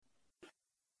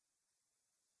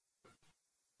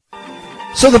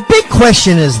So the big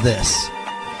question is this: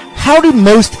 how do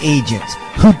most agents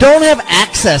who don't have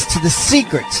access to the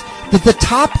secrets that the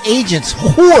top agents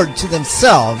hoard to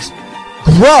themselves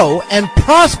grow and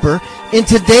prosper in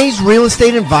today's real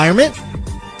estate environment?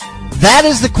 That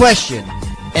is the question,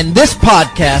 and this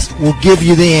podcast will give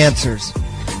you the answers.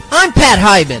 I'm Pat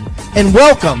Hiban, and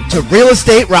welcome to Real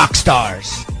Estate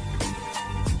Rockstars.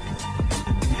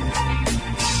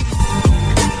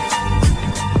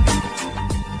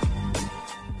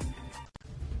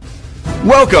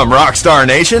 Welcome, Rockstar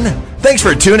Nation. Thanks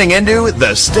for tuning into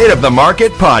the State of the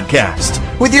Market podcast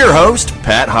with your host,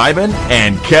 Pat Hiban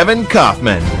and Kevin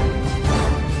Kaufman.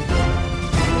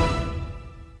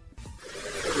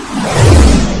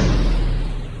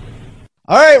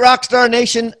 All right, Rockstar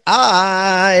Nation,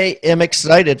 I am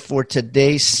excited for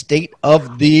today's State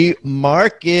of the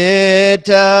Market.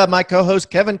 My co-host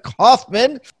Kevin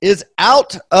Kaufman is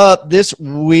out this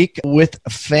week with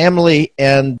family,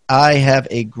 and I have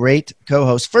a great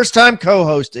co-host. First-time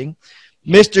co-hosting,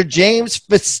 Mr. James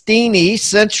Festini,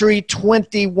 Century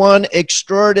 21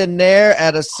 extraordinaire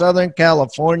out of Southern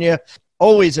California.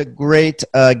 Always a great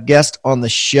guest on the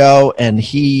show, and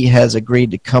he has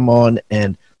agreed to come on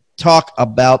and talk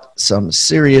about some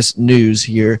serious news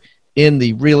here in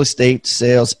the real estate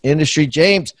sales industry.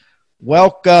 James,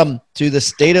 welcome to the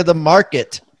State of the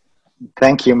Market.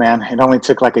 Thank you, man. It only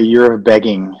took like a year of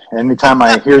begging. Anytime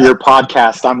I hear your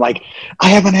podcast, I'm like, I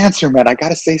have an answer, man. I got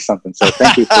to say something. So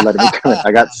thank you for letting me come in.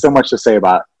 I got so much to say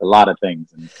about a lot of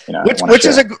things. And, you know,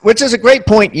 which is a great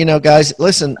point, guys.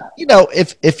 Listen,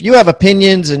 if you have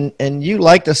opinions and you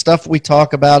like the stuff we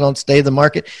talk about on State of the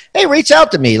Market, hey, reach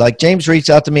out to me. Like James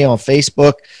reached out to me on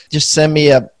Facebook. Just send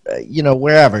me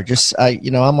wherever. Just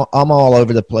I'm all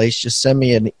over the place. Just send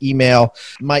me an email.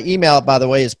 My email, by the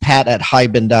way, is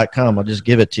pat@hiban.com. I'll just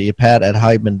give it to you,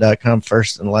 pat@hiban.com,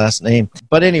 first and last name.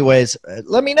 But anyways,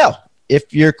 let me know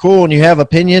if you're cool and you have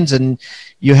opinions and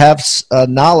you have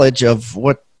knowledge of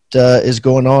what is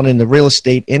going on in the real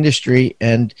estate industry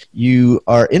and you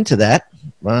are into that.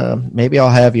 Maybe I'll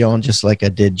have you on just like I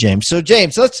did James. So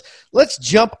James, let's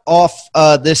jump off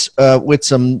this with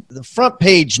some front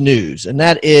page news, and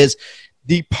that is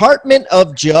Department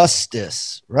of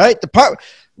Justice, right? But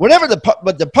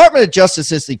Department of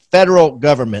Justice is the federal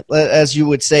government, as you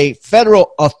would say,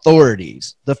 federal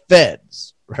authorities, the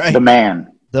feds, right?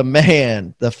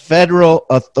 The federal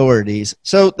authorities.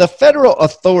 So the federal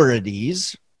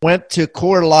authorities went to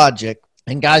CoreLogic.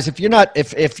 And guys, if your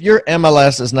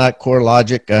MLS is not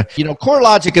CoreLogic,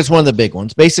 CoreLogic is one of the big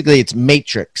ones. Basically, it's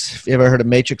Matrix. Have you ever heard of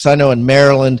Matrix? I know in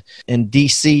Maryland, in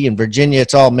D.C., in Virginia,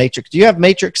 it's all Matrix. Do you have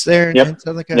Matrix there? Yep. In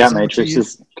Southern California? Yeah, Matrix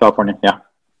is California, yeah.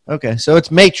 Okay, so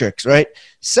it's Matrix, right?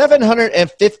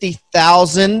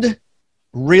 750,000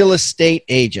 real estate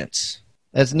agents.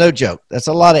 That's no joke. That's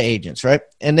a lot of agents, right?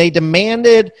 And they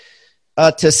demanded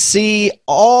to see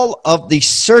all of the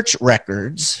search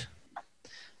records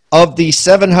of the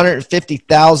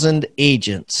 750,000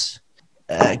 agents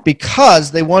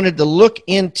because they wanted to look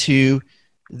into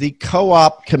the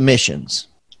co-op commissions,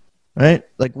 right?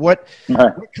 Like what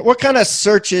kind of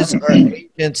searches are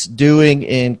agents doing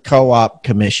in co-op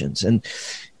commissions? And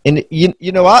I'm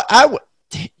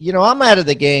out of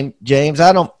the game, James.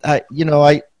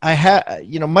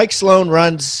 Mike Sloan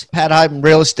runs Pat Hiban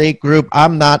Real Estate Group.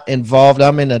 I'm not involved.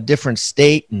 I'm in a different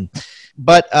state,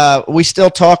 but we still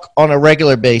talk on a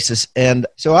regular basis. And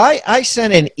so I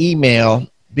sent an email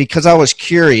because I was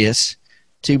curious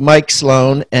to Mike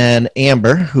Sloan and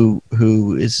Amber, who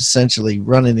is essentially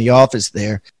running the office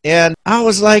there. And I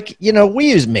was like,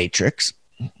 we use Matrix.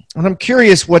 And I'm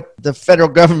curious what the federal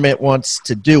government wants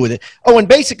to do with it. Oh, and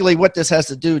basically what this has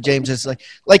to do, James, is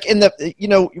like in the,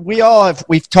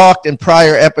 we've talked in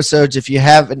prior episodes. If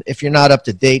you're not up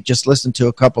to date, just listen to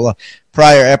a couple of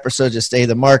prior episodes of State of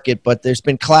the Market. But there's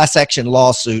been class action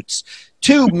lawsuits,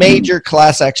 2 major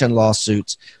class action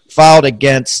lawsuits filed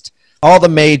against all the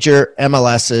major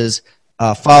MLSs,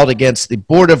 filed against the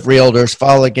Board of Realtors,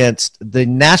 filed against the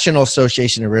National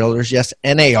Association of Realtors, yes,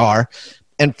 NAR,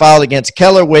 and filed against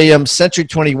Keller Williams, Century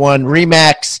 21,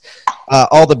 RE/MAX,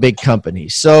 all the big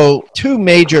companies. So 2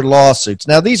 major lawsuits.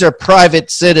 Now, these are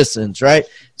private citizens, right?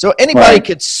 So anybody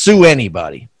could sue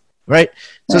anybody, right?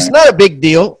 So it's not a big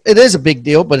deal. It is a big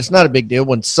deal, but it's not a big deal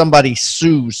when somebody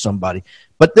sues somebody.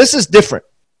 But this is different.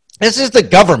 This is the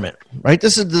government, right?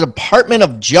 This is the Department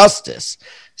of Justice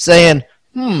saying,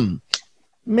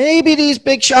 maybe these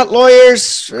big shot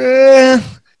lawyers,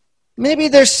 maybe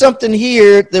there's something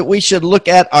here that we should look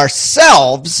at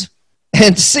ourselves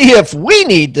and see if we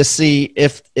need to see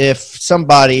if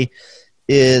somebody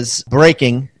is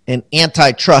breaking an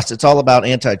antitrust. It's all about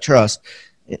antitrust.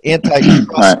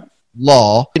 Antitrust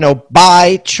law, and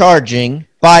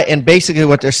basically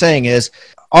what they're saying is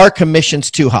our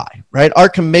commission's too high, right? Our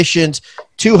commission's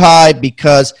too high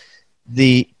because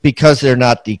they're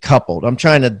not decoupled. I'm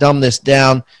trying to dumb this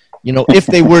down. If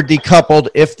they were decoupled,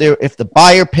 if the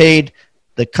buyer paid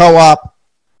the co-op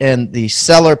and the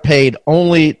seller paid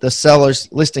only the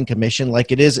seller's listing commission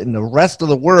like it is in the rest of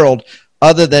the world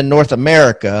other than North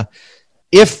America,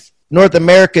 if North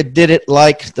America did it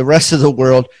like the rest of the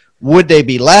world, would they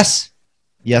be less?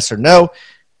 Yes or no?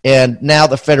 And now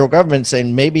the federal government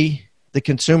saying maybe the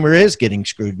consumer is getting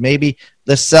screwed. Maybe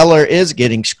the seller is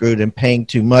getting screwed and paying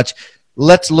too much.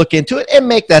 Let's look into it and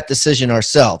make that decision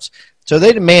ourselves. So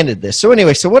they demanded this. So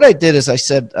anyway, so what I did is I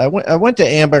said, I went to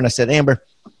Amber and I said, Amber,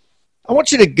 I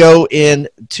want you to go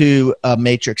into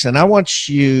Matrix and I want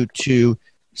you to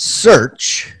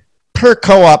search per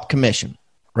co-op commission,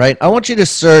 right? I want you to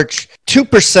search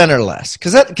 2% or less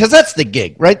because that's the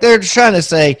gig, right? They're trying to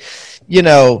say,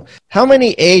 how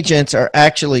many agents are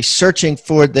actually searching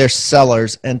for their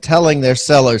sellers and telling their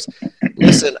sellers,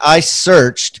 listen, I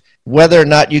searched whether or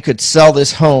not you could sell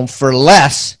this home for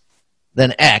less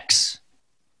than X.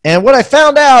 And what I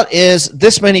found out is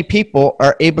this many people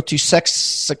are able to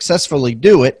successfully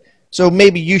do it, so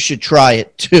maybe you should try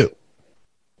it too,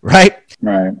 right?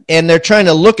 Right. And they're trying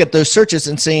to look at those searches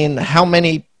and seeing how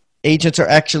many agents are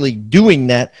actually doing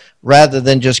that rather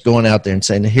than just going out there and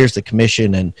saying, here's the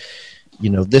commission and,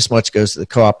 this much goes to the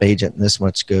co-op agent and this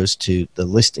much goes to the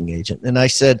listing agent. And I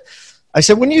said,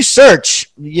 when you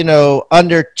search,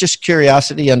 under just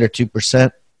curiosity, under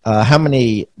 2%, how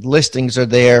many listings are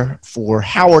there for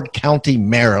Howard County,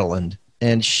 Maryland?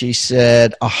 And she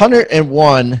said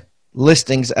 101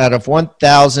 listings out of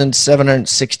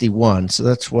 1,761. So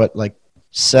that's what, like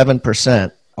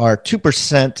 7% are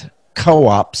 2%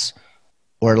 co-ops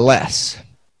or less,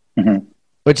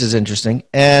 which is interesting.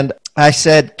 And I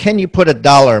said, can you put a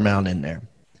dollar amount in there?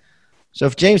 So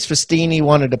if James Festini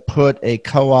wanted to put a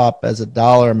co-op as a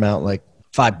dollar amount, like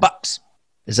 $5,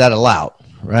 is that allowed?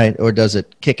 Right? Or does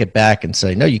it kick it back and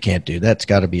say, no, you can't do that. It's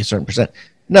got to be a certain percent.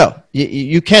 No,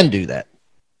 you can do that.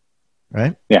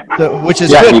 Right? Yeah. So, which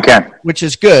is good. You can. Which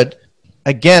is good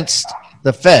against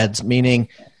the feds, meaning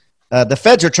the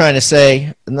feds are trying to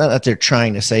say, not that they're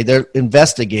trying to say, they're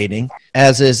investigating,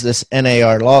 as is this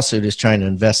NAR lawsuit is trying to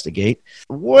investigate,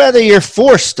 whether you're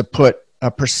forced to put a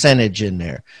percentage in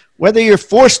there, whether you're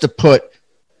forced to put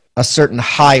a certain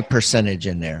high percentage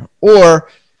in there, or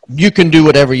you can do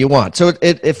whatever you want. So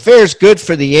it fares good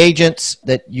for the agents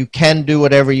that you can do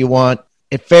whatever you want.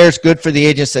 It fares good for the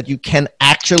agents that you can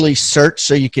actually search,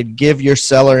 so you could give your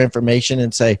seller information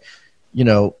and say,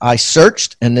 I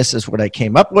searched and this is what I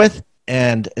came up with.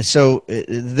 And so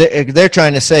they're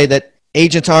trying to say that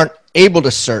agents aren't able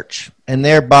to search and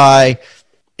thereby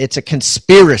it's a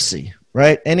conspiracy,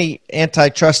 right? Any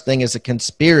antitrust thing is a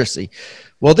conspiracy.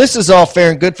 Well, this is all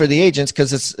fair and good for the agents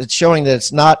because it's showing that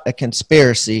it's not a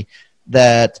conspiracy,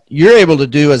 that you're able to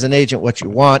do as an agent what you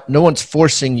want. No one's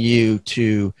forcing you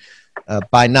to,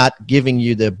 by not giving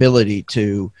you the ability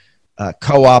to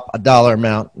co-op a dollar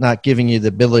amount, not giving you the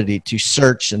ability to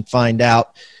search and find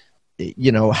out,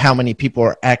 how many people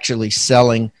are actually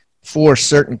selling for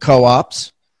certain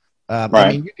co-ops. Right.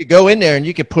 I mean, you could go in there and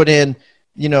you could put in,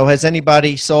 has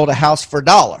anybody sold a house for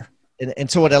 $1? And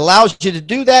so it allows you to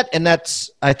do that, and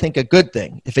that's, I think, a good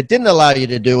thing. If it didn't allow you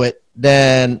to do it,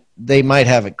 then they might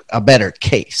have a better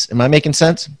case. Am I making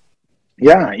sense?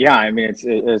 Yeah. I mean, it's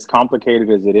as complicated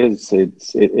as it is.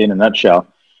 It's in a nutshell.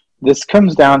 This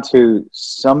comes down to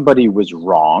somebody was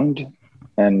wronged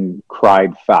and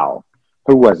cried foul.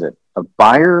 Who was it? A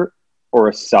buyer or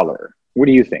a seller? What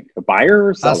do you think? A buyer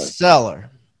or a seller? A seller.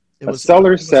 A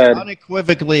seller said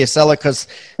unequivocally a seller because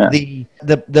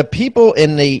the people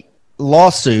in the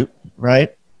lawsuit,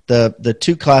 right? The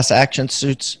two class action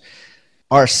suits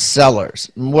are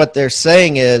sellers. And what they're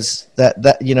saying is that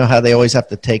how they always have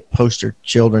to take poster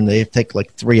children. They take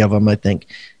like 3 of them, I think,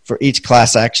 for each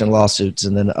class action lawsuits,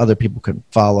 and then other people can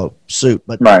follow suit.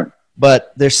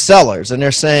 But they're sellers, and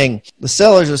the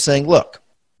sellers are saying, look,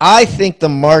 I think the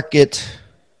market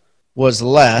was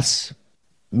less,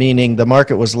 meaning the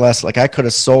market was less, like I could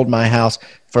have sold my house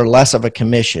for less of a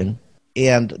commission,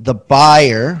 and the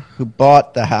buyer who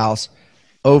bought the house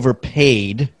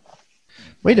overpaid.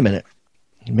 Wait a minute.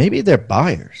 Maybe they're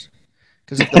buyers.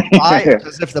 Because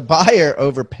if the buyer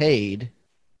overpaid,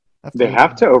 they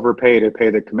have to overpay to pay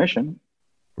the commission.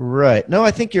 Right. No,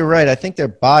 I think you're right. I think they're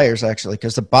buyers, actually,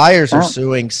 because the buyers are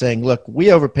suing, saying, look,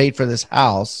 we overpaid for this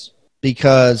house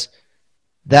because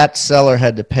that seller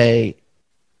had to pay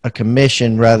a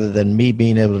commission rather than me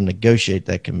being able to negotiate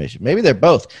that commission. Maybe they're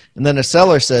both. And then the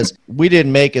seller says, we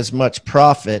didn't make as much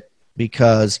profit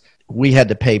because we had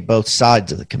to pay both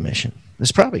sides of the commission.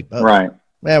 It's probably both. Right.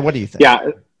 Yeah. What do you think?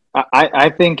 Yeah. I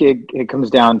think it comes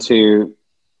down to,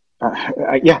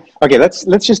 Okay.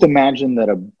 Let's just imagine that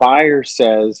a buyer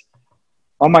says,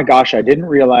 oh my gosh, I didn't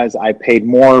realize I paid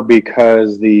more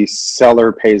because the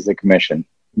seller pays the commission.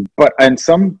 But in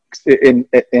some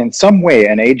way,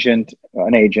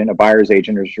 a buyer's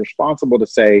agent is responsible to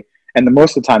say, and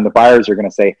most of the time the buyers are going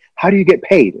to say, how do you get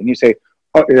paid? And you say,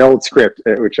 oh, the old script,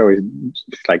 which always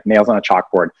like nails on a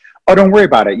chalkboard. Oh, don't worry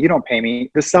about it. You don't pay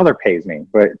me. The seller pays me.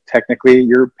 But technically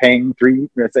you're paying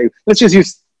let's just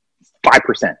use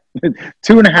 5%,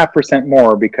 2.5%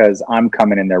 more because I'm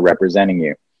coming in there representing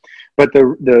you. But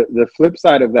the flip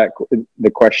side of that,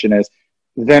 the question is,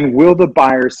 then will the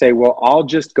buyer say, well, I'll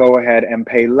just go ahead and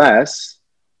pay less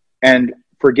and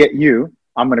forget you.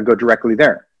 I'm going to go directly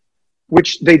there,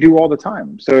 which they do all the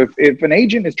time. So if an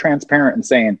agent is transparent and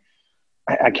saying,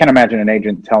 I can't imagine an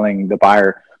agent telling the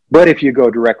buyer, but if you go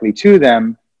directly to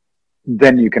them,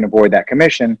 then you can avoid that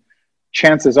commission.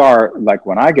 Chances are, like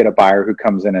when I get a buyer who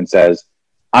comes in and says,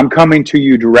 I'm coming to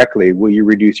you directly, will you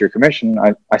reduce your commission?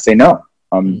 I say no.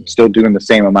 I'm still doing the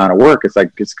same amount of work. It's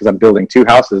because I'm building 2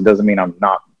 houses. It doesn't mean I'm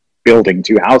not building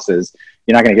 2 houses.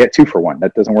 You're not going to get 2 for 1.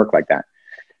 That doesn't work like that.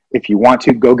 If you want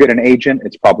to go get an agent,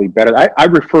 it's probably better. I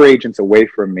refer agents away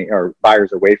from me or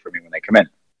buyers away from me when they come in.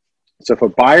 So if a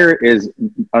buyer is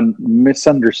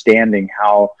misunderstanding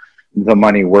how the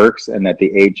money works and that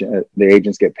the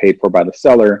agents get paid for by the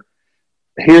seller,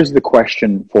 here's the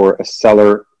question for a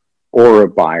seller or a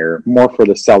buyer, more for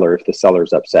the seller if the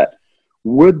seller's upset.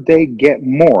 Would they get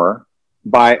more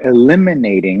by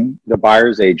eliminating the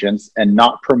buyer's agents and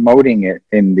not promoting it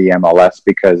in the MLS?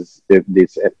 Because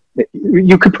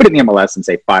you could put it in the MLS and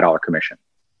say $5 commission.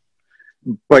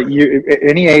 But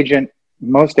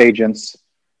most agents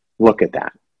look at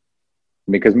that.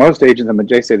 Because most agents, I'm going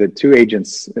to say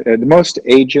that most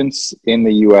agents in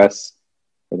the U.S.,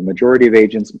 or the majority of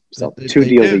agents, sell 2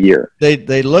 deals a year.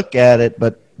 They look at it,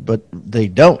 but they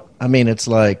don't. I mean, it's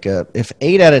like if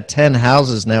 8 out of 10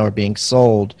 houses now are being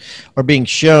sold or being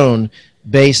shown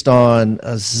based on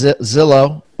a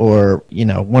Zillow or,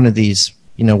 one of these,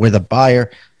 where the buyer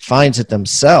finds it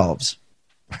themselves,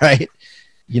 right?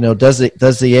 Does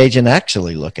the agent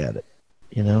actually look at it?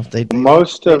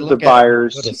 Most of the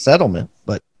buyers a settlement,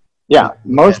 but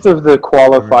most of the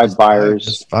qualified buyers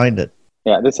just find it.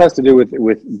 Yeah, this has to do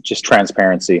with just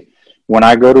transparency. When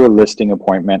I go to a listing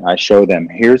appointment, I show them,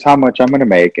 here's how much I'm going to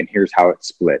make and here's how it's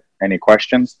split. Any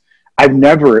questions? I've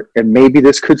never, and maybe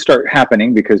this could start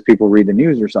happening because people read the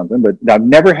news or something, but I've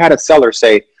never had a seller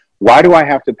say, why do I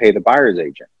have to pay the buyer's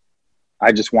agent?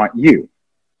 I just want you.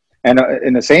 And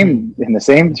in the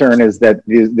same turn is that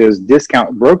there's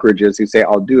discount brokerages who say,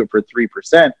 I'll do it for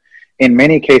 3%. In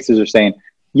many cases are saying,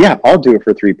 yeah, I'll do it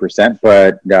for 3%,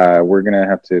 but we're going to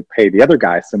have to pay the other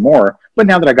guy some more. But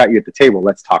now that I got you at the table,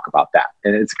 let's talk about that.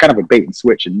 And it's kind of a bait and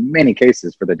switch in many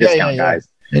cases for the discount guys.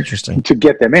 Interesting. To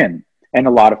get them in. And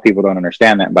a lot of people don't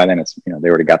understand that. By then it's, they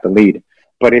already got the lead.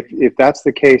 But if that's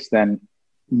the case, then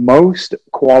most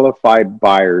qualified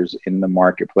buyers in the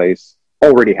marketplace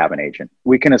already have an agent.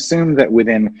 We can assume that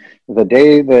within the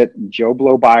day that Joe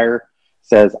Blow buyer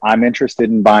says, I'm interested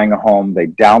in buying a home, they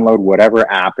download whatever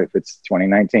app, if it's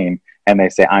 2019, and they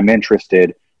say, I'm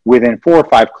interested. Within 4 or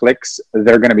 5 clicks,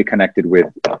 they're going to be connected with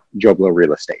Joe Blow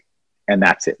Real Estate. And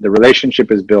that's it. The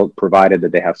relationship is built, provided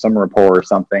that they have some rapport or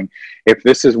something. If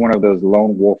this is one of those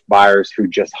lone wolf buyers who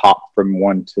just hop from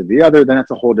one to the other, then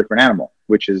it's a whole different animal,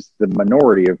 which is the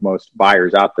minority of most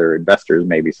buyers out there. Investors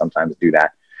maybe sometimes do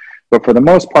that. But for the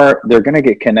most part, they're going to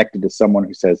get connected to someone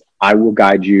who says, I will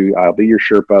guide you. I'll be your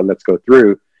Sherpa. Let's go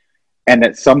through. And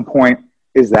at some point,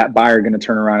 is that buyer going to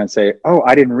turn around and say, oh,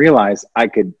 I didn't realize I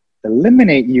could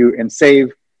eliminate you and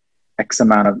save X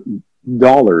amount of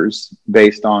dollars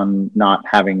based on not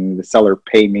having the seller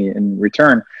pay me in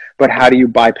return. But how do you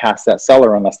bypass that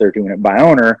seller unless they're doing it by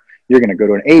owner? You're going to go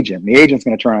to an agent. The agent's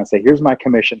going to turn around and say, here's my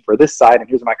commission for this side and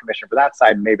here's my commission for that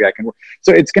side. And maybe I can work.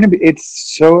 So it's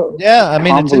so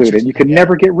convoluted. You can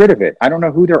never get rid of it. I don't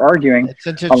know who they're arguing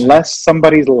unless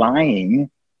somebody's lying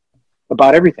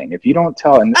about everything. If you don't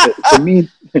tell, and to me,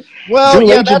 well,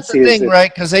 yeah, that's the thing, right?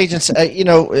 Because agents,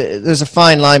 there's a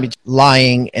fine line between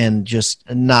lying and just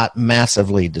not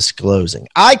massively disclosing.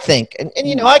 I think,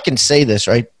 and I can say this,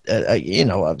 right?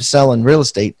 I'm selling real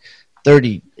estate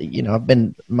 30,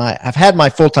 I've had my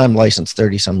full-time license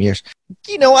 30 some years.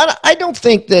 I don't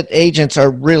think that agents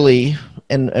are really,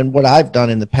 and what I've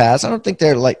done in the past, I don't think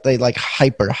they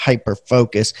hyper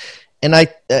focus. And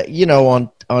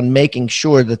on making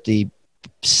sure that the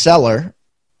seller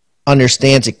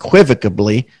understands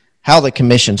equivocally how the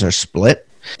commissions are split.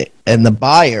 and the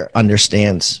buyer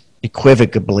understands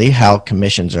equivocably how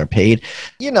commissions are paid,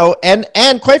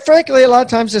 and quite frankly, a lot of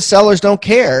times the sellers don't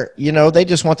care. They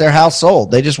just want their house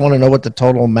sold. They just want to know what the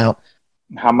total amount.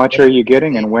 How much are you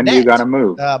getting, and when do you got to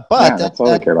move? But that's all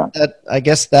they care about. I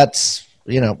guess that's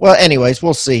Well, anyways,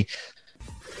 we'll see.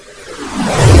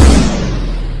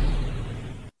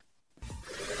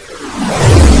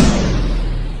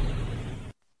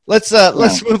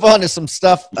 Let's move on to some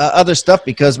stuff, other stuff,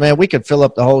 because man, we could fill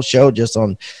up the whole show just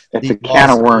on. It's a can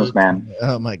of worms, man.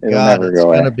 Oh my God, it's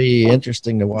going to be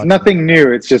interesting to watch. It's nothing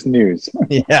new. It's just news.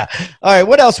 Yeah. All right.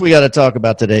 What else we got to talk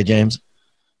about today, James?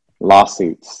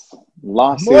 Lawsuits.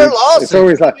 More lawsuits. It's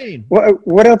always like,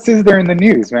 what else is there in the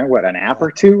news, man? What, an app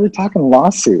or two? We're talking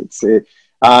lawsuits.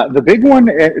 The big one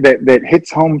that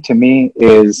hits home to me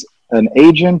is an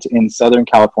agent in Southern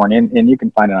California, and you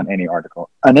can find it on any article.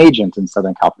 An agent in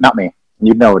Southern California, not me.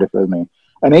 You'd know it if it was me.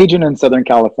 An agent in Southern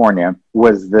California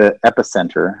was the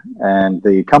epicenter, and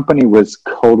the company was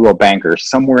Coldwell Banker,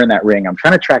 somewhere in that ring. I'm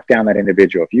trying to track down that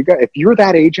individual. If you're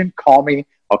that agent, call me.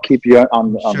 I'll keep you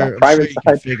on the private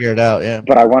side. Figure it out, yeah.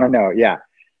 But I want to know, yeah.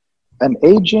 An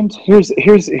agent. Here's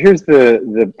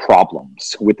the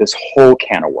problems with this whole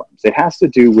can of worms. It has to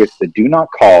do with the do not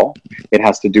call. It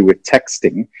has to do with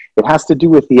texting. It has to do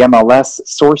with the MLS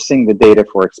sourcing the data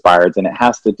for expireds, and it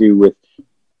has to do with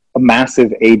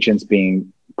massive agents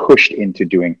being pushed into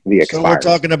doing the expireds. So we're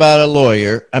talking about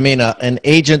an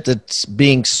agent that's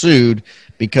being sued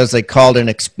because they called an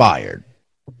expired.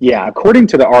 Yeah, according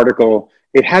to the article,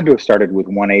 it had to have started with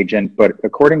one agent, but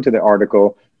according to the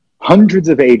article, hundreds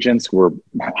of agents were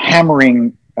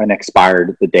hammering an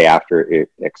expired the day after it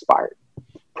expired.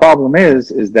 Problem is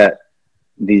that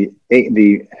the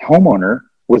homeowner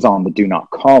was on the do not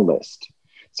call list.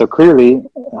 So clearly,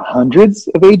 hundreds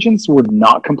of agents were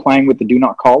not complying with the do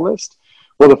not call list.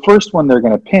 Well, the first one they're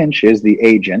going to pinch is the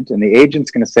agent, and the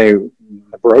agent's going to say,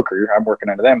 the broker, I'm working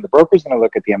under them, the broker's going to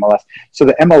look at the MLS. So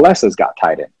the MLSs got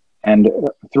tied in. And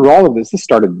through all of this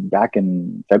started back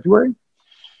in February.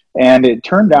 And it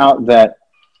turned out that,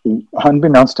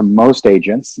 unbeknownst to most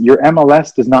agents, your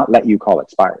MLS does not let you call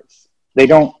expireds. They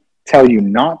don't tell you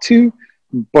not to,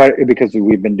 but because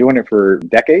we've been doing it for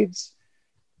decades,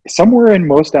 somewhere in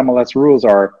most MLS rules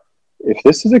are, if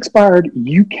this is expired,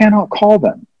 you cannot call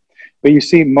them. But you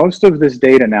see, most of this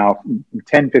data now,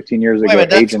 10, 15 years ago,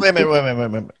 wait a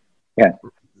minute. Yeah.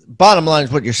 Bottom line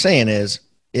is what you're saying is,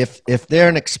 if they're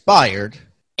an expired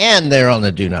and they're on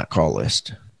the do not call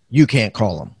list, you can't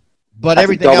call them. But That's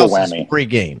everything else is free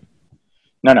game.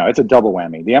 No, it's a double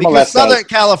whammy. The MLS because Southern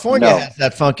California has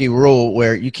that funky rule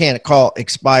where you can't call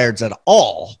expireds at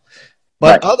all.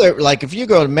 But like if you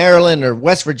go to Maryland or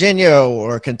West Virginia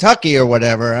or Kentucky or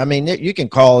whatever, you can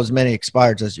call as many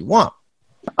expireds as you want.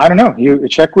 I don't know. You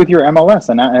check with your MLS,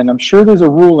 and I'm sure there's a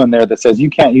rule in there that says you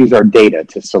can't use our data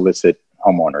to solicit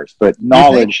homeowners. But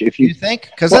knowledge, you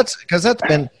think? Because that's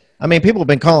been. People have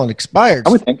been calling expireds. I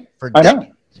would think for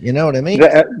decades. You know what I mean?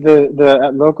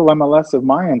 The local MLS of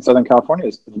mine in Southern California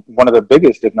is one of the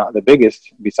biggest, if not the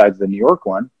biggest, besides the New York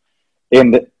one.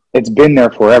 And it's been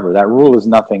there forever. That rule is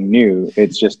nothing new.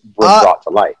 It's just brought to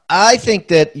light. I think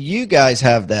that you guys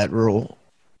have that rule,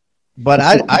 but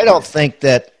I don't think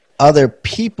that other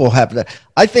people have that.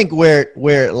 I think where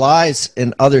it lies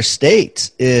in other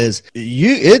states is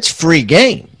it's free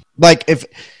game. Like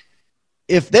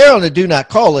if they're on the do not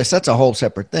call list, that's a whole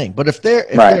separate thing. But if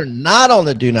they're not on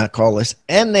the do not call list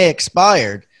and they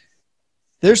expired,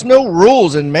 there's no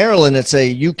rules in Maryland that say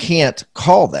you can't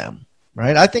call them,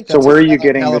 right? I think that's so. Where are you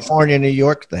getting California, New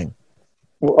York thing?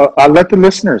 Well, I'll let the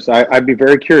listeners. I'd be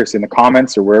very curious in the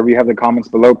comments or wherever you have the comments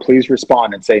below. Please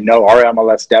respond and say no. Our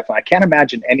MLS definitely. I can't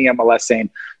imagine any MLS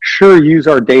saying, "Sure, use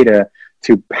our data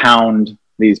to pound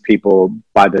these people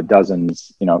by the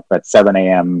dozens." At 7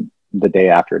 a.m. the day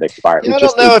after it expired. I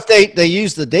don't know if they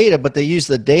use the data, but they use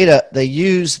the data. They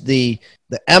use the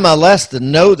MLS to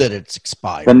know that it's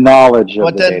expired. The knowledge of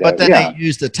the data. But then they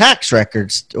use the tax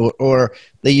records or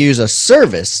they use a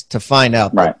service to find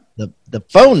out the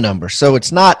phone number. So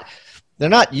they're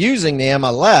not using the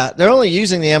MLS. They're only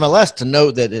using the MLS to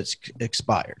know that it's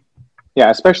expired. Yeah,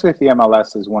 especially if the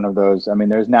MLS is one of those.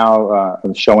 There's now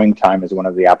Showing Time is one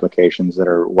of the applications that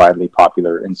are widely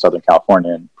popular in Southern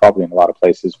California and probably in a lot of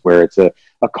places where it's a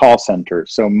call center.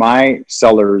 So my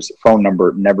seller's phone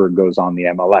number never goes on the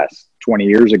MLS. 20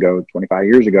 years ago, 25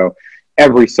 years ago,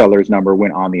 every seller's number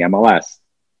went on the MLS.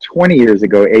 20 years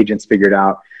ago, agents figured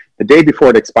out the day before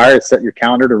it expires, set your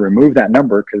calendar to remove that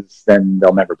number because then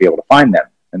they'll never be able to find them.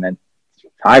 And then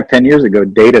 5-10 years ago,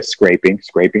 data scraping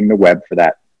the web for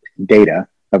that data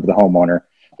of the homeowner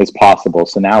is possible.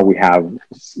 So now we have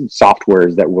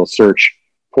softwares that will search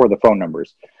for the phone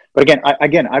numbers. But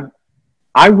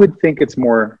I would think it's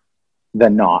more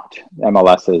than not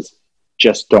MLSs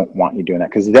just don't want you doing that,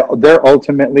 because they're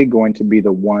ultimately going to be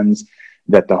the ones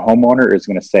that the homeowner is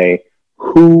going to say,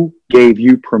 who gave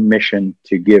you permission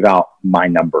to give out my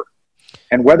number?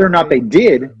 And whether or not they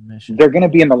did, they're going to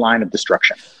be in the line of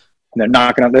destruction. And they're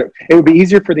not going to, it would be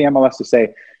easier for the MLS to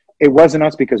say, it wasn't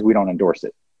us because we don't endorse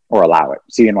it or allow it,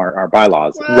 see in our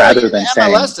bylaws, rather than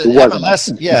MLS, saying it wasn't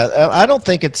us. Yeah, I don't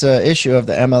think it's an issue of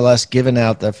the MLS giving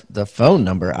out the phone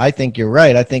number. I think you're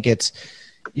right. I think it's,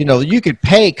 you could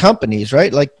pay companies,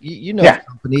 right? Like,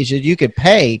 companies you could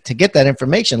pay to get that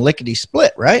information lickety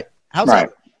split, right? How's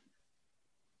that?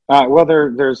 Well,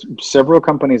 there's several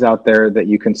companies out there that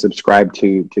you can subscribe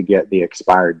to get the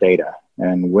expired data.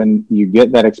 And when you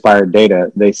get that expired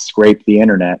data, they scrape the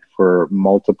internet for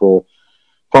multiple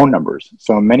phone numbers.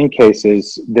 So in many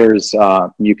cases, there's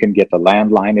you can get the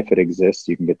landline if it exists.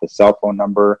 You can get the cell phone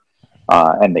number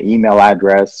and the email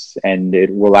address, and it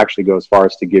will actually go as far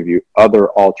as to give you other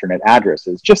alternate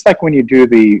addresses. Just like when you do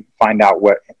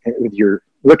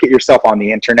look at yourself on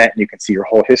the internet and you can see your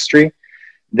whole history.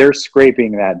 They're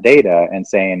scraping that data and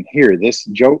saying, here, this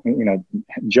Joe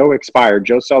expired,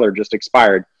 Joe Seller just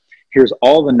expired. Here's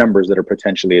all the numbers that are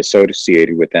potentially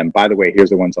associated with them. By the way,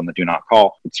 here's the ones on the do not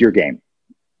call. It's your game.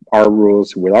 Our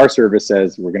rules with our service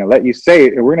says we're going to let you say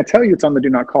it. We're going to tell you it's on the do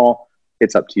not call.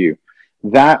 It's up to you.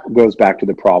 That goes back to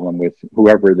the problem with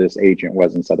whoever this agent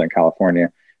was in Southern California.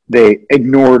 They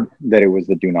ignored that it was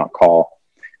the do not call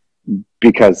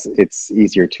because it's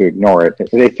easier to ignore it.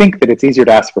 They think that it's easier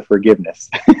to ask for forgiveness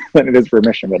than it is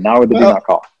permission, but not with the do not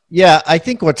call. Yeah, I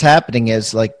think what's happening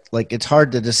is like it's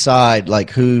hard to decide like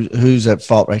who's at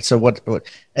fault, right? So what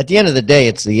at the end of the day,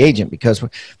 it's the agent, because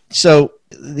so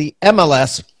the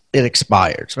MLS, it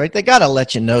expires, right? They got to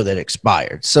let you know that it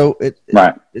expired, so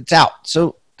it's out.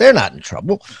 So they're not in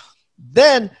trouble.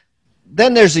 Then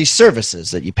there's these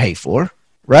services that you pay for,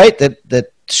 right?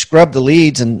 That scrub the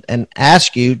leads and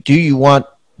ask you, do you want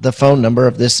the phone number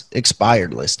of this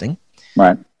expired listing?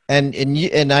 Right.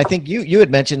 And I think you had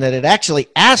mentioned that it actually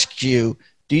asks you,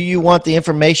 do you want the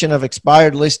information of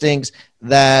expired listings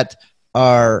that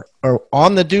are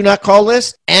on the do not call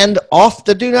list and off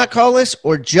the do not call list,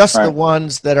 or just the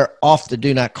ones that are off the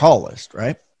do not call list,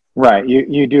 right? Right.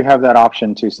 You do have that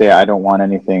option to say, I don't want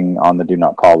anything on the do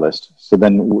not call list. So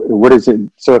then what is it?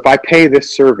 So if I pay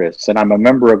this service and I'm a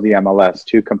member of the MLS,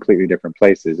 two completely different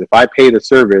places. If I pay the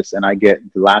service and I get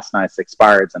the last night's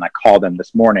expireds and I call them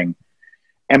this morning,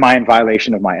 am I in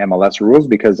violation of my MLS rules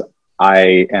because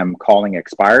I am calling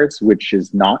expireds, which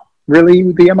is not really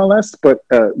the MLS, but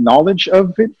knowledge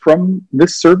of it from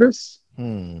this service?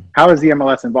 How is the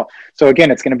MLS involved? So again,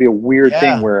 it's going to be a weird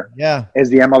thing where is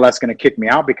the MLS going to kick me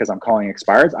out because I'm calling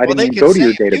expireds? I didn't even go to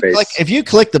your database. If you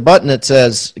click the button that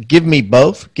says, give me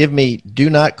both, give me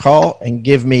do not call and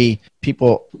give me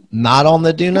people not on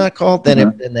the do not call,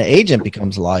 then then the agent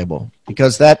becomes liable,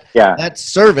 because that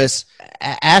service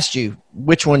asked you,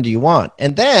 which one do you want?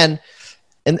 And then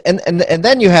and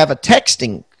then you have a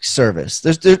texting service.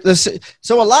 There's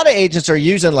so a lot of agents are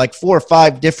using like 4 or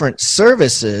 5 different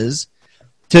services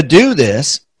to do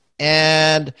this.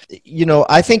 And,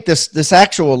 I think this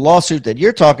actual lawsuit that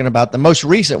you're talking about, the most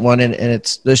recent one, and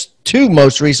there's 2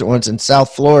 most recent ones in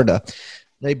South Florida.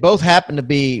 They both happen to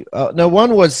be,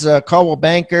 one was Caldwell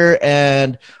Banker,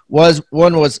 and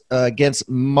one was against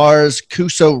Mars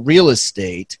Cuso Real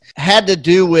Estate. Had to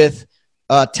do with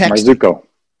text.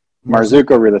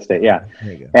 Marzuko Real Estate, yeah.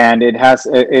 And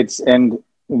and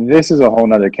this is a whole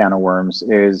nother can of worms,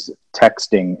 is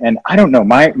texting. And I don't know,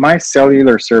 my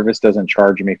cellular service doesn't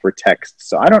charge me for text,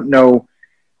 so I don't know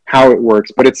how it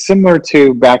works, but it's similar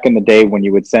to back in the day when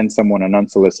you would send someone an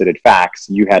unsolicited fax.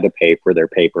 You had to pay for their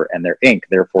paper and their ink,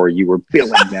 therefore you were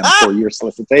billing them for your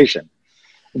solicitation.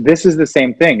 This is the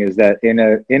same thing, is that in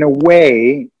a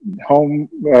way, home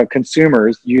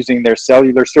consumers using their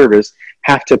cellular service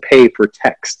have to pay for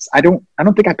texts. I don't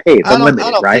think I pay. It's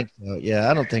unlimited, right? So.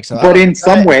 Yeah, I don't think so. But in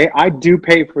some way, I do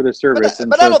pay for the service.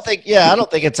 But I don't think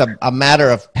it's a matter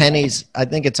of pennies. I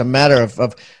think it's a matter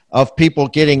of people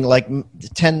getting like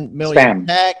 10 million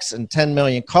texts and 10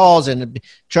 million calls and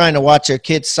trying to watch their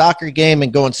kid's soccer game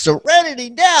and going, Serenity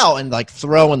now, and like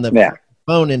throwing the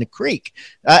phone in a creek.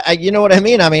 You know what I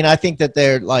mean? I mean, I think that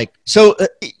they're like, so,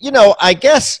 I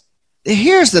guess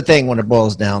here's the thing when it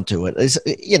boils down to it is,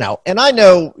 and I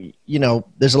know,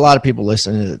 there's a lot of people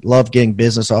listening that love getting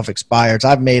business off expireds.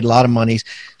 I've made a lot of money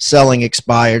selling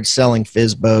expired, selling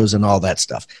FSBOs and all that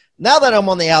stuff. Now that I'm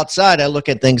on the outside, I look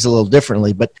at things a little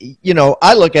differently, but,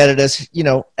 I look at it as,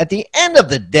 at the end of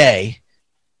the day,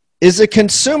 is a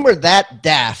consumer that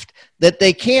daft that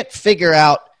they can't figure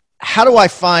out, how do I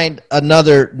find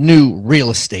another new real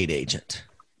estate agent?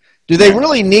 Do they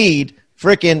really need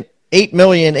freaking 8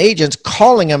 million agents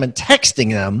calling them and texting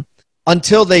them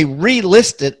until they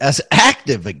relist it as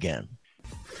active again?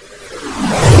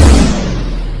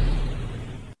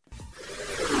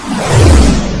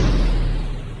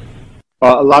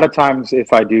 A lot of times,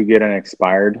 if I do get an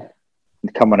expired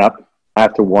coming up, I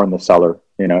have to warn the seller.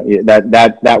 You know,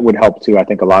 that would help too. I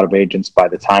think a lot of agents, by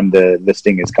the time the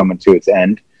listing is coming to its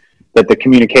end, that the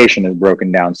communication is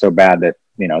broken down so bad that,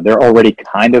 you know, they're already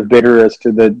kind of bitter as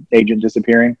to the agent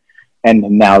disappearing. And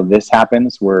now this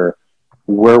happens where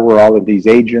were all of these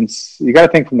agents? You got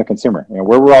to think from the consumer. You know,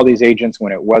 where were all these agents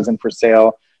when it wasn't for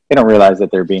sale? They don't realize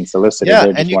that they're being solicited. Yeah,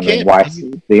 they're just wondering why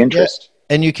the interest.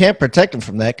 Yeah, and you can't protect them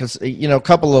from that because, you know, a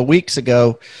couple of weeks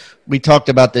ago, we talked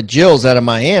about the Jills out of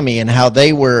Miami and how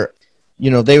they were,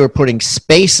 you know, they were putting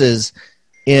spaces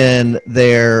in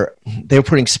their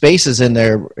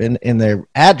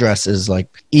addresses,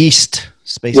 like East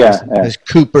space,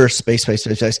 Cooper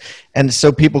space, and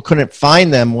so people couldn't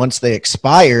find them once they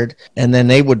expired, and then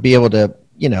they would be able to,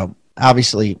 you know,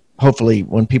 obviously, hopefully,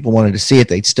 when people wanted to see it,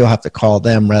 they'd still have to call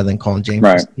them rather than calling James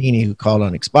Christini, who called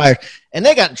unexpired, and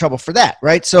they got in trouble for that,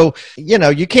 right? So, you know,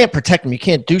 you can't protect them, you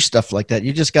can't do stuff like that.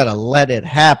 You just got to let it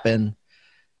happen.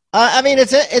 I mean,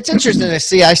 it's interesting to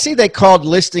see. I see they called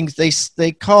listings.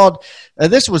 They called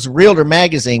this was Realtor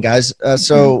Magazine, guys.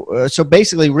 So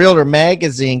basically, Realtor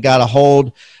Magazine got a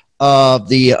hold of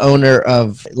the owner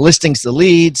of Listings to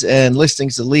Leads, and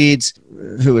Listings to Leads.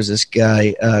 Who is this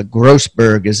guy?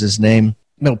 Grossberg is his name.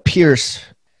 No, Pierce.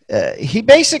 He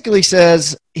basically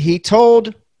says he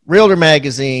told Realtor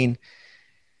Magazine,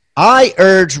 I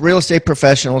urge real estate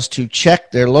professionals to check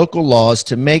their local laws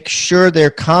to make sure their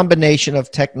combination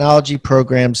of technology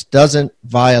programs doesn't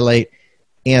violate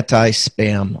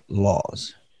anti-spam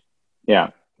laws. Yeah.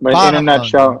 But in a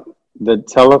nutshell, the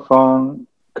Telephone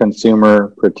Consumer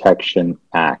Protection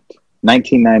Act,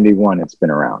 1991, it's been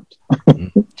around.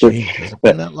 Jeez,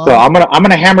 been that long? So I'm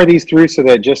gonna hammer these through so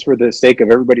that just for the sake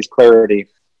of everybody's clarity,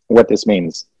 what this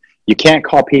means. You can't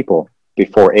call people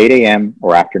before 8 a.m.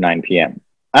 or after 9 p.m.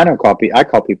 I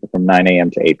call people from 9 a.m.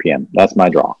 to 8 p.m. That's my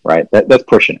draw, right? That's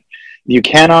pushing it. You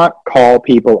cannot call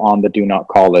people on the do not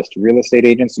call list. Real estate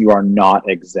agents, you are not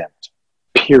exempt,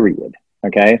 period.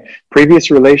 Okay.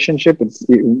 Previous relationship,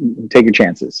 take your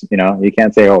chances. You know, you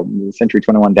can't say, oh, Century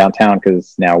 21 downtown,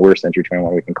 because now we're Century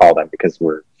 21. We can call them because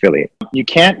we're affiliated. You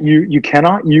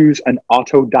cannot use an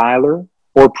auto dialer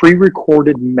or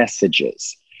pre-recorded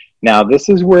messages. Now, this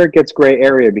is where it gets gray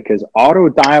area, because auto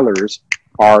dialers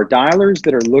are dialers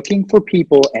that are looking for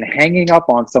people and hanging up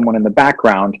on someone in the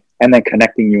background and then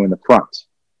connecting you in the front.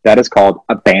 That is called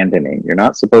abandoning. You're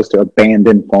not supposed to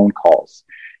abandon phone calls.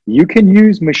 You can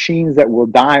use machines that will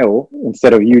dial,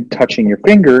 instead of you touching your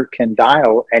finger, can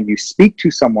dial and you speak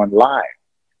to someone live.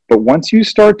 But once you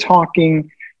start talking,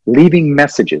 leaving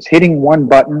messages, hitting one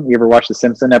button, you ever watch the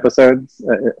Simpson episodes?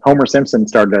 Homer Simpson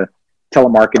started a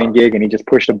telemarketing gig and he just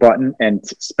pushed a button and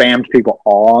spammed people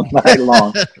all night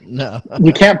long. No.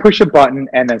 You can't push a button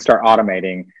and then start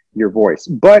automating your voice.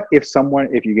 But if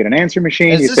you get an answer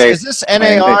machine, is this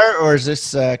NAR or is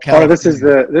this California? Oh,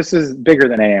 this is bigger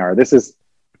than NAR. This is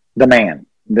the man.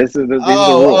 These are the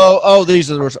rules. These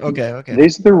are the rules. Okay.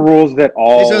 These are the rules that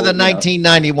all. These are the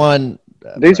 1991.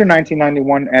 These are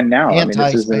 1991 and now. I mean,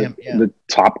 this is the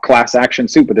top class action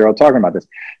suit, but they're all talking about this.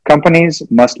 Companies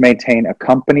must maintain a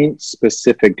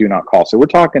company-specific do not call. So we're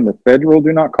talking the federal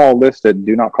do not call list at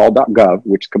donotcall.gov,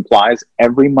 which complies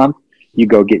every month. You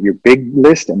go get your big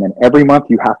list, and then every month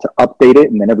you have to update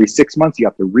it, and then every 6 months you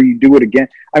have to redo it again.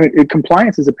 I mean,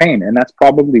 compliance is a pain, and that's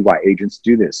probably why agents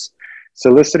do this.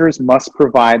 Solicitors must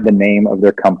provide the name of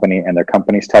their company and their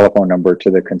company's telephone number to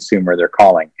the consumer they're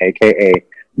calling, aka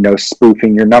no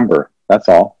spoofing your number. That's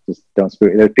all. Just don't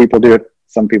spoof. There's people do it.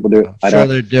 Some people do it. I'm sure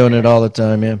they're doing it all the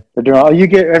time. Yeah, they're doing all.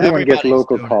 Everyone gets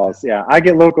local calls. Yeah, I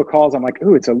get local calls. I'm like,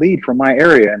 ooh, it's a lead from my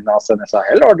area, and all of a sudden it's like,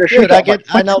 hello, dude,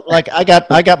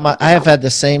 I have had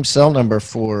the same cell number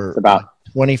for about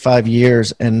 25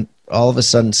 years, and all of a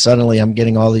suddenly I'm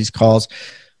getting all these calls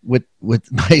with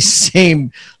my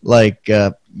same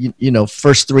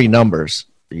first three numbers.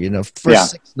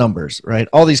 First six numbers, right?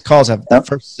 All these calls have the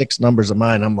first six numbers of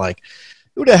mine. I'm like,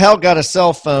 who the hell got a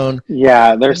cell phone?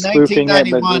 Yeah, they're spoofing it.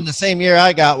 1991, the same year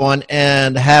I got one,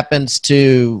 and happens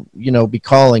to, be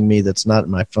calling me that's not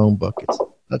in my phone book.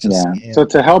 That's just scam. So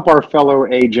to help our fellow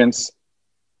agents,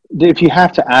 if you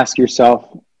have to ask yourself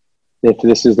if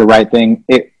this is the right thing,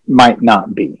 it might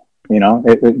not be.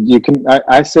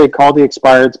 I say call the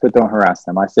expireds, but don't harass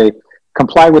them. I say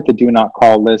comply with the do not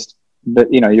call list.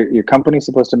 your company's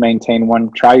supposed to maintain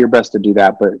one. Try your best to do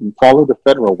that, but follow the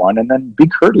federal one, and then be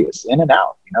courteous in and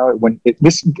out. Going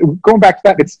back to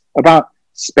that, it's about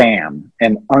spam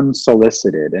and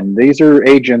unsolicited, and these are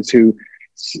agents who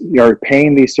are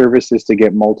paying these services to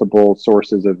get multiple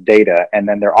sources of data, and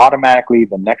then they're automatically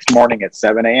the next morning at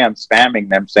 7 a.m. spamming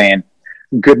them saying,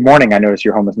 "Good morning, I notice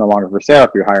your home is no longer for sale.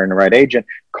 If you're hiring the right agent,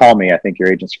 call me. I think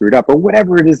your agent screwed up," or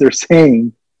whatever it is they're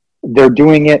saying. They're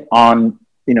doing it on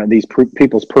these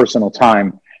people's personal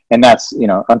time, and that's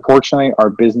unfortunately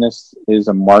our business is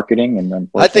a marketing, and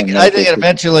I think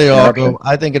eventually it'll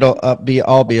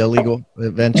all be illegal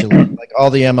eventually. Like all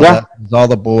the MLS, all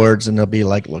the boards, and they'll be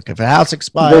like, look, if a house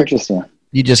expired,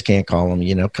 you just can't call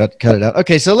them. Cut it out.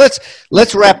 Okay, so let's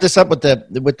wrap this up with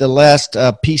the last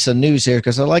piece of news here,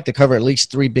 because I like to cover at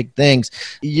least three big things.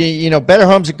 Better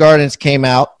Homes and Gardens came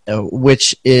out,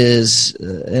 which is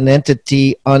an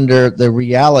entity under the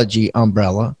Realogy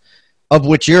umbrella, of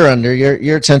which you're under.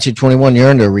 You're at Century 21. You're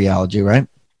under Realogy, right?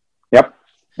 Yep.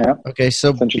 Yeah. Okay,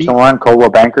 so Century 21, Coldwell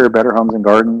Banker, Better Homes and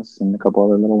Gardens, and a couple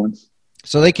other little ones.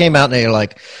 So they came out and they're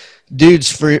like, dudes,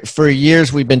 for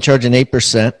years we've been charging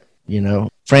 8%.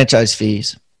 Franchise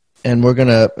fees, and we're going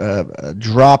to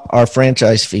drop our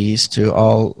franchise fees to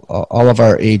all of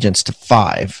our agents to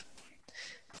 5%.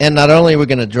 And not only are we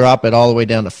going to drop it all the way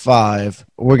down to 5%,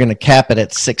 we're going to cap it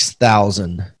at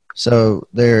 $6,000. So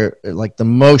they're like the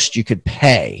most you could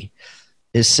pay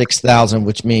is $6,000,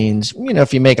 which means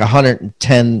if you make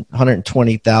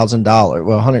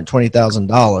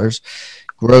 $120,000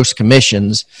 gross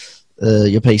commissions,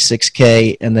 you'll pay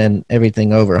 $6,000, and then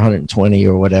everything over $120,000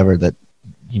 or whatever that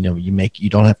you make, you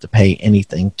don't have to pay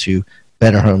anything to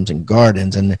Better Homes and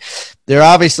Gardens. And they're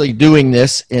obviously doing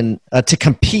this to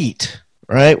compete,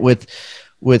 right, with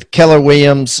Keller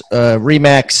Williams,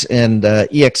 Remax, and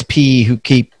EXP, who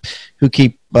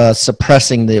keep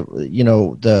suppressing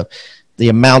the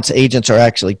amounts agents are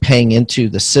actually paying into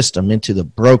the system, into the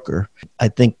broker. I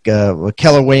think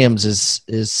Keller Williams is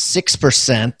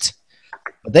 6%.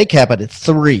 But they cap it at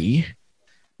 3%.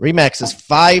 Remax is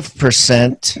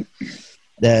 5%.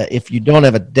 If you don't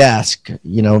have a desk,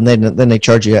 and then they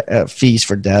charge you fees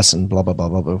for desks and blah blah blah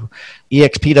blah blah.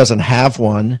 EXP doesn't have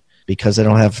one because they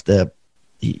don't have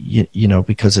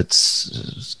because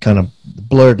it's kind of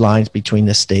blurred lines between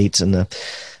the states and they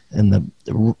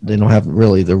don't have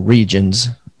really the regions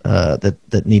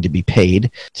that need to be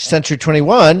paid. Century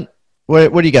 21,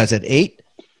 what are you guys at, 8%?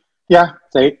 Yeah,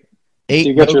 it's 8%.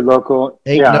 You get your local,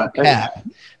 no cap.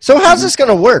 So how's this going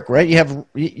to work, right? You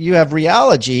have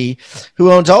Realogy,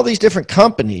 who owns all these different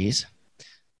companies,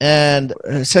 and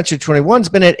Century 21's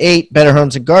been at 8%, Better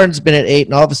Homes and Gardens been at 8%,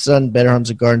 and all of a sudden Better Homes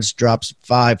and Gardens drops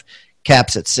 5%,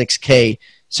 caps at $6,000.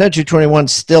 Century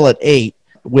 21's still at 8%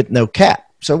 with no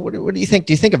cap. So what do you think?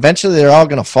 Do you think eventually they're all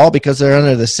going to fall because they're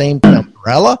under the same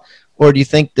umbrella? Or do you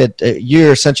think that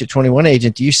you're a Century 21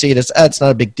 agent, do you see it as, it's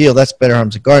not a big deal, that's Better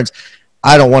Homes and Gardens.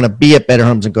 I don't want to be at Better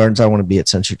Homes and Gardens. I want to be at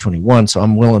Century 21, so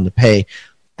I'm willing to pay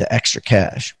the extra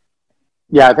cash.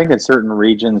 Yeah, I think in certain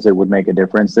regions it would make a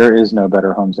difference. There is no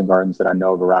Better Homes and Gardens that I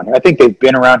know of around here. I think they've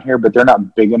been around here, but they're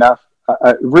not big enough.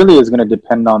 It really is going to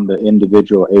depend on the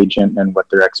individual agent and what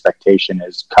their expectation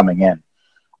is coming in.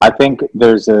 I think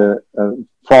there's a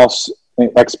false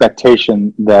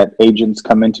expectation that agents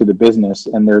come into the business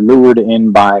and they're lured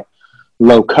in by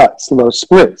low cuts, low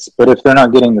splits. But if they're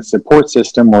not getting the support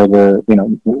system or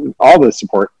all the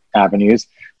support avenues,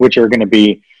 which are going to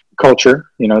be culture,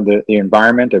 the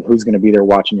environment of who's going to be there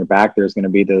watching your back. There's going to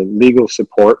be the legal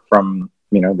support from,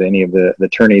 any of the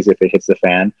attorneys if it hits the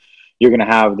fan. You're going to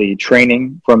have the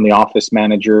training from the office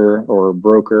manager or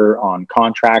broker on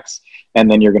contracts. And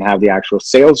then you're going to have the actual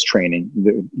sales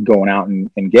training going out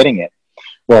and getting it.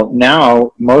 Well,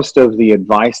 now most of the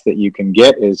advice that you can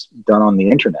get is done on the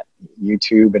internet,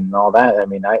 YouTube and all that. I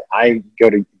mean,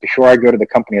 before I go to the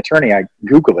company attorney, I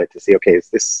Google it to see, okay, is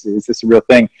this a real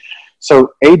thing?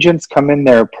 So agents come in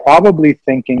there probably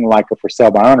thinking like a for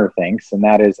sale by owner thinks, and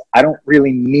that is, I don't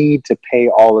really need to pay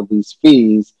all of these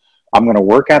fees. I'm going to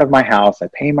work out of my house. I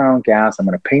pay my own gas. I'm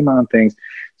going to pay my own things.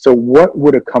 So what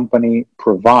would a company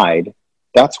provide?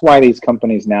 That's why these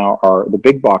companies now the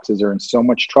big boxes are in so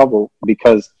much trouble,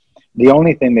 because the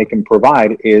only thing they can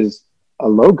provide is a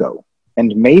logo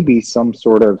and maybe some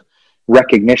sort of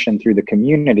recognition through the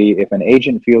community. If an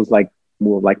agent feels like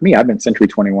me, I've been Century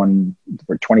 21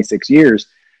 for 26 years.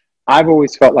 I've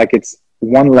always felt like it's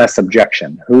one less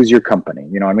objection. Who's your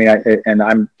company? And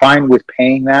I'm fine with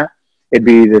paying that. It'd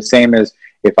be the same as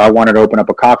if I wanted to open up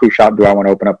a coffee shop, do I want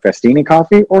to open up Festini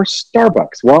Coffee or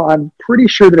Starbucks? Well, I'm pretty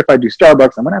sure that if I do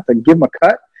Starbucks, I'm going to have to give them a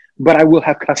cut, but I will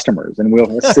have customers and we'll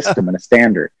have a system and a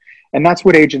standard. And that's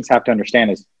what agents have to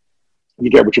understand is you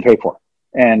get what you pay for.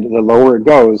 And the lower it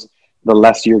goes, the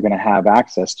less you're going to have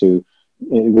access to.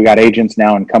 We got agents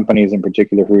now and companies in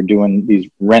particular who are doing these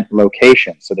rent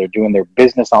locations. So they're doing their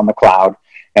business on the cloud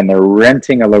and they're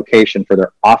renting a location for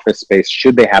their office space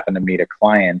should they happen to meet a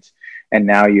client. And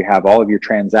now you have all of your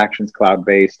transactions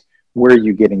cloud-based. Where are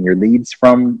you getting your leads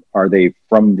from? Are they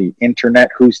from the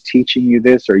internet? Who's teaching you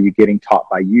this? Are you getting taught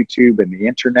by YouTube and the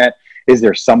internet? Is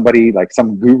there somebody like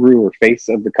some guru or face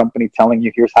of the company telling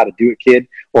you, here's how to do it, kid?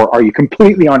 Or are you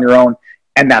completely on your own?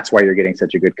 And that's why you're getting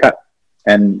such a good cut.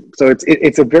 And so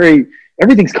it's a very,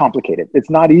 everything's complicated. It's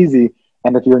not easy.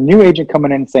 And if you're a new agent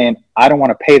coming in saying, I don't want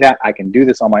to pay that, I can do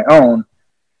this on my own,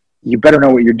 you better know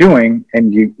what you're doing,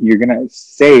 and you're going to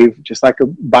save just like a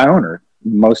buy owner.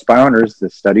 Most buy owners, the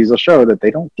studies will show that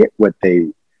they don't get what they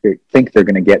think they're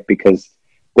going to get because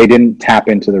they didn't tap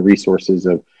into the resources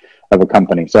of a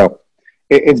company. So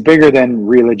it's bigger than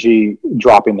Realogy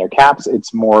dropping their caps.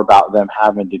 It's more about them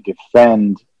having to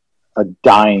defend a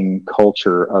dying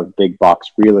culture of big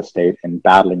box real estate and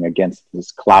battling against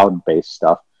this cloud-based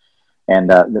stuff.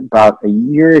 And about a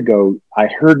year ago, I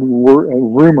heard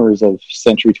rumors of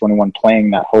Century 21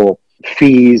 playing that whole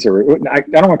fees, or I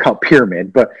don't want to call it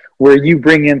pyramid, but where you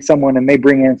bring in someone and they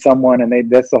bring in someone, and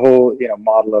that's the whole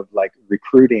model of like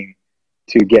recruiting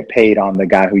to get paid on the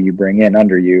guy who you bring in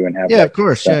under you and have. Yeah, of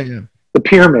course. Yeah. The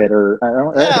pyramid, or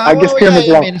I guess pyramid.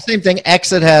 Yeah, I mean, the same thing.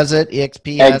 Exit has it.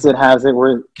 EXP has it.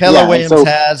 Where Keller Williams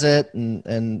has it,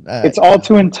 and it's all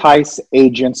to entice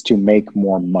agents to make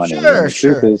more money. Sure, the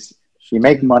truth is, you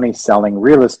make money selling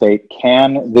real estate.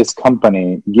 Can this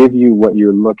company give you what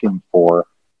you're looking for,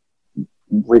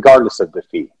 regardless of the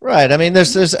fee? Right. I mean,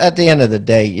 there's at the end of the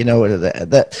day,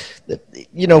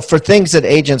 for things that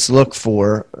agents look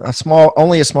for,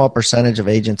 only a small percentage of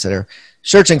agents that are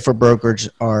searching for brokerage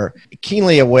are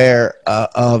keenly aware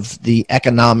of the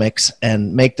economics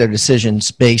and make their decisions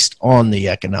based on the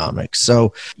economics.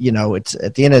 So, it's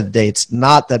at the end of the day, it's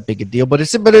not that big a deal, but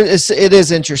it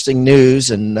is interesting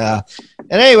news. And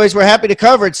anyways, we're happy to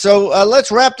cover it. So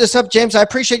let's wrap this up, James. I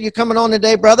appreciate you coming on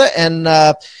today, brother. And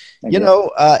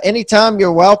anytime,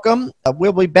 you're welcome.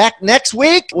 We'll be back next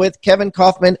week with Kevin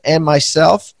Kaufman and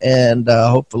myself, and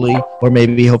hopefully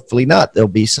not, there'll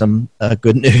be some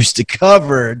good news to cover.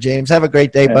 James, have a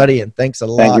great day, buddy, and thanks a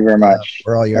lot. Thank you very much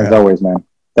for all your help. As always, man.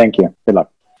 Thank you. Good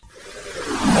luck.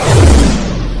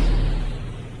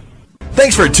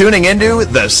 Thanks for tuning into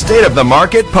the State of the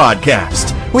Market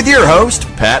podcast with your host,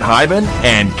 Pat Hiban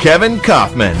and Kevin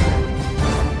Kaufman.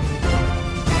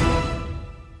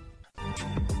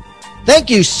 Thank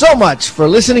you so much for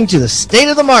listening to the State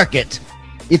of the Market.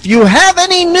 If you have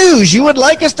any news you would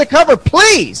like us to cover,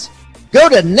 please go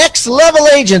to Next Level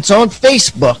Agents on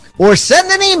Facebook or send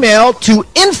an email to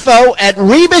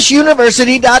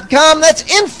info@rebusuniversity.com. That's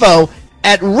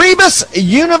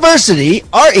info@rebusuniversity,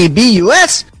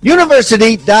 REBUS,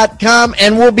 university.com,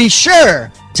 and we'll be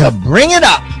sure to bring it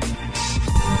up.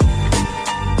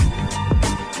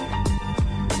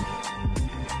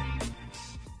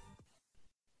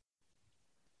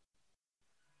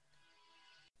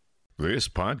 This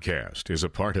podcast is a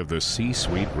part of the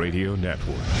C-Suite Radio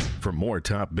Network. For more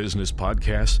top business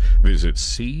podcasts, visit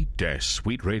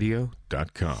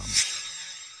c-suiteradio.com.